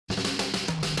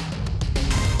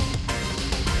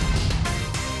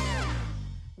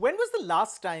When was the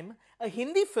last time a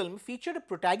Hindi film featured a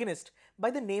protagonist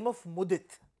by the name of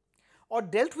Mudit or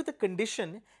dealt with a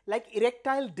condition like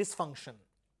erectile dysfunction?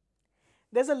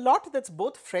 There's a lot that's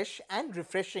both fresh and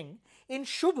refreshing in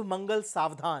Shubh Mangal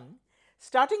Savdhan,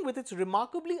 starting with its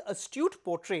remarkably astute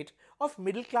portrait of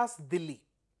middle-class Delhi.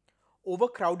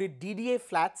 Overcrowded DDA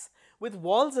flats with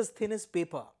walls as thin as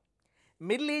paper.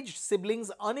 Middle-aged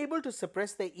siblings unable to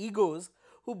suppress their egos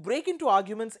who break into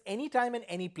arguments anytime and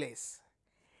any place.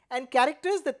 And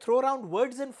characters that throw around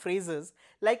words and phrases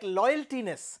like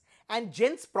loyaltyness and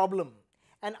gents problem,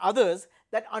 and others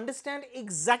that understand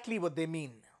exactly what they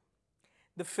mean.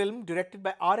 The film, directed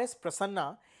by R.S.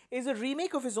 Prasanna, is a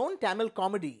remake of his own Tamil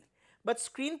comedy, but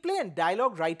screenplay and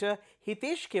dialogue writer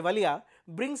Hitesh Kevalia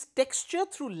brings texture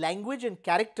through language and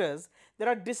characters that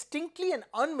are distinctly and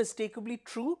unmistakably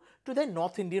true to their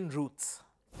North Indian roots.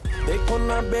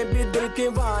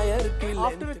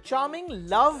 After a charming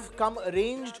love come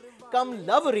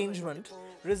love arrangement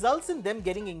results in them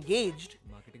getting engaged,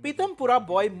 Pitampura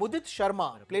boy Mudit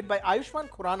Sharma, played by Ayushmann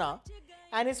Khurrana,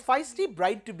 and his feisty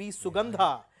bride-to-be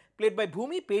Sugandha, played by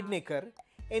Bhumi Pednekar,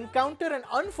 encounter an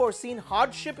unforeseen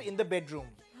hardship in the bedroom.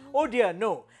 Oh dear,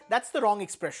 no, that's the wrong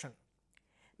expression.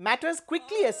 Matters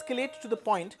quickly escalate to the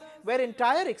point where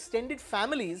entire extended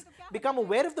families become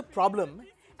aware of the problem,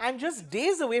 and just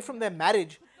days away from their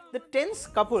marriage, the tense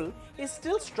couple is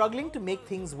still struggling to make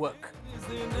things work.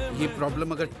 ये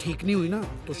problem अगर ठीक नहीं हुई ना,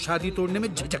 तो शादी तोड़ने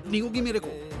में झिझक नहीं होगी मेरे को।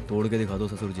 तोड़ के दिखा दो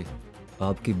ससुर जी,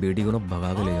 आपकी बेटी को ना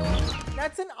भगा के ले जाऊंगा।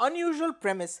 That's an unusual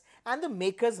premise, and the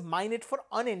makers mine it for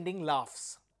unending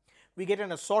laughs. We get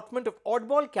an assortment of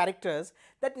oddball characters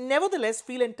that nevertheless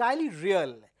feel entirely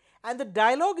real, and the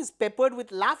dialogue is peppered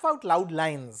with laugh-out-loud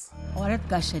lines. औरत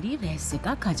का शरीर रहस्य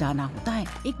का खजाना होता है,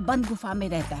 एक बंद गुफा में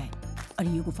रहता है, और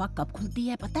ये गुफा कब खुलती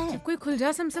है पता है? कोई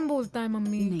खुलजा समसम बोलता है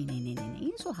मम्मी।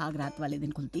 नहीं, सुहाग रात वाले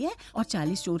दिन खुलती है, और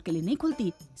 40 चोर के लिए नहीं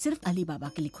खुलती, सिर्फ अली बाबा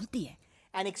के लिए खुलती है।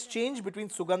 An exchange between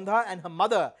Sugandha and her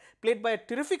mother, played by a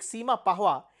terrific Seema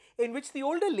Pahwa, in which the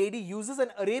older lady uses an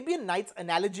Arabian Nights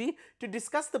analogy to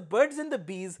discuss the birds and the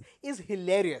bees, is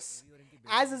hilarious,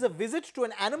 as is a visit to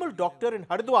an animal doctor in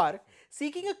Haridwar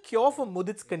seeking a cure for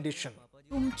Mudit's condition.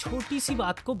 तुम छोटी सी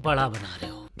बात को बड़ा बना रहे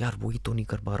हो। यार वही तो नहीं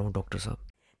कर पा रहा हूँ डॉक्टर साहब।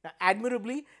 Now,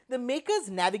 admirably, the makers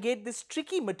navigate this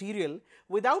tricky material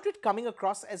without it coming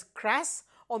across as crass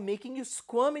or making you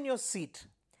squirm in your seat.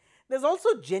 There's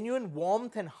also genuine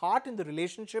warmth and heart in the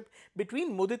relationship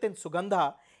between Mudit and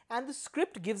Sugandha, and the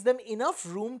script gives them enough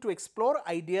room to explore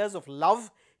ideas of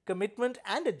love, commitment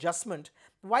and adjustment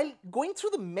while going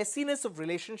through the messiness of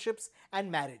relationships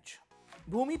and marriage.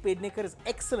 Bhumi Pednekar is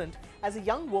excellent as a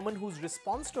young woman whose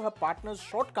response to her partner's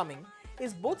shortcoming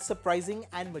is both surprising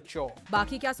and mature.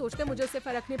 बाकी क्या सोचते हैं मुझे उससे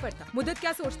फर्क नहीं पड़ता। मुद्दत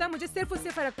क्या सोचता है मुझे सिर्फ उससे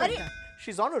फर्क पड़ता है।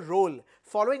 She's on a roll,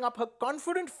 following up her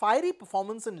confident, fiery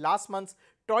performance in last month's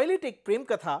Toilet Ek Prem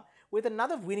Katha with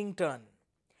another winning turn.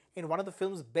 In one of the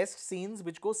film's best scenes,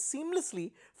 which goes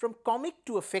seamlessly from comic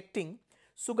to affecting,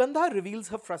 Sugandha reveals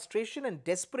her frustration and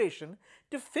desperation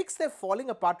to fix their falling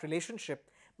apart relationship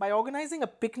by organizing a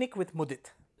picnic with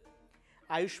Mudit.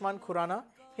 Ayushmann Khurrana,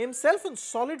 himself in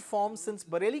solid form since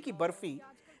Bareli Ki Barfi,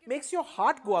 makes your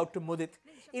heart go out to Mudit,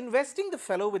 investing the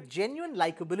fellow with genuine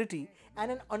likability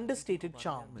and an understated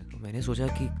charm. मैंने सोचा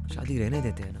कि शादी रहने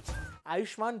देते हैं ना।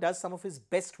 Ayushmann does some of his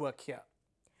best work here.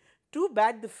 Too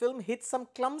bad the film hits some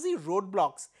clumsy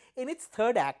roadblocks in its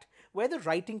third act where the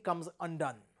writing comes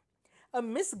undone. A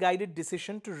misguided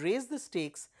decision to raise the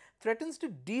stakes threatens to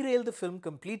derail the film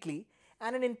completely,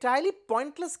 and an entirely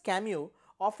pointless cameo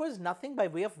offers nothing by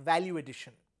way of value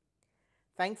addition.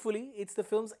 Thankfully, it's the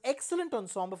film's excellent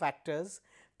ensemble of actors,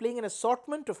 playing an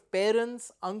assortment of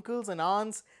parents, uncles and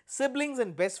aunts, siblings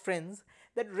and best friends,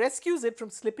 that rescues it from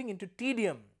slipping into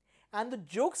tedium, and the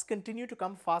jokes continue to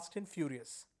come fast and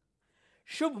furious.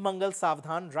 Shubh Mangal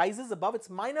Savdhan rises above its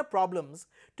minor problems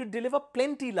to deliver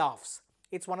plenty laughs.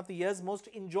 It's one of the year's most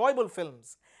enjoyable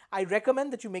films. I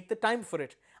recommend that you make the time for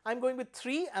it. I'm going with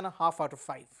 3.5 out of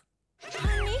 5.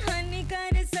 honey honey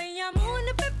कर सैया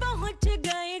moon पे पहुंच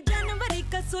गए जनवरी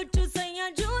का सोच